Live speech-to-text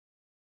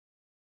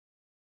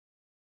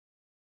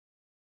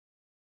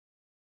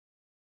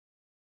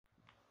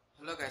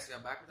Hello guys, we are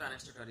back with our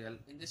next tutorial.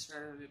 In this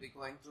tutorial we will be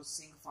going through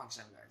Sinc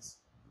function guys.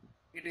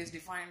 It is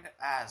defined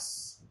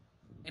as,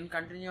 in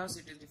continuous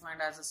it is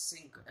defined as a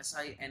Sinc,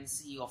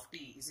 S-I-N-C of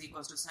t is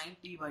equals to sin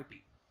t by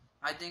t.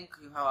 I think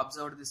you have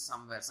observed this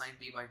somewhere, sin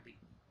t by t.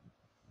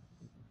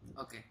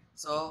 Okay,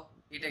 so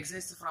it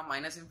exists from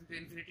minus infinity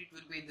to infinity. It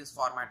will be in this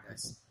format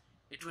guys.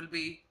 It will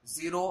be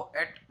 0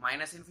 at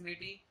minus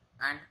infinity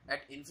and at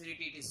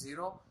infinity it is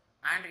 0,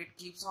 and it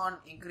keeps on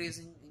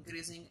increasing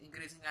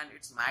and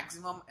its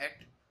maximum at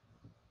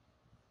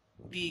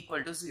t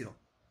equal to 0.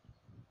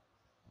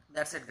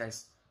 That's it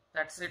guys.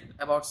 That's it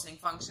about Sinc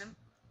function.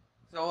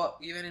 So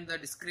even in the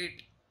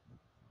discrete,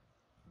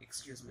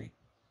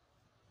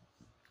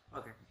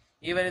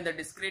 even in the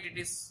discrete it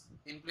is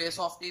in place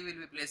of t will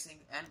be placing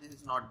n. This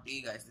is not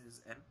d guys, this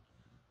is n,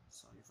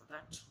 sorry for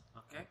that.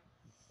 Okay,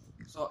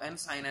 so n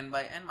sin n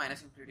by n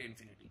minus infinity to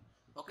infinity.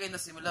 Okay, in the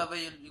similar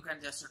way you can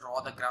just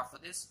draw the graph for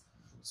this.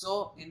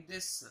 So in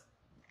this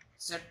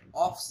set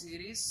of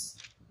series,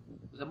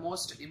 the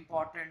most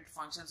important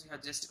functions we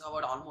have just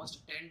covered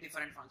almost 10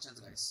 different functions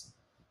guys.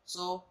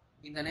 So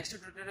in the next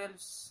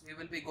tutorials we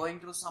will be going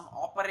through some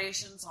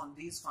operations on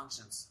these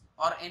functions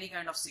or any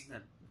kind of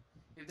signal.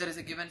 If there is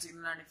a given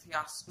signal and if he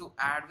has to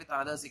add with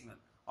another signal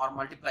or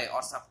multiply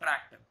or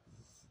subtract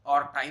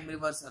or time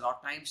reversal or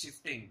time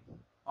shifting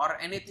or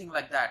anything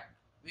like that,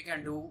 we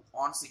can do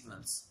on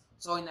signals.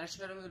 So in the next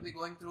tutorial we will be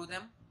going through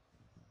them.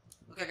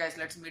 Okay guys,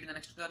 let's meet in the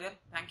next tutorial.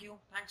 Thank you.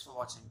 Thanks for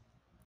watching.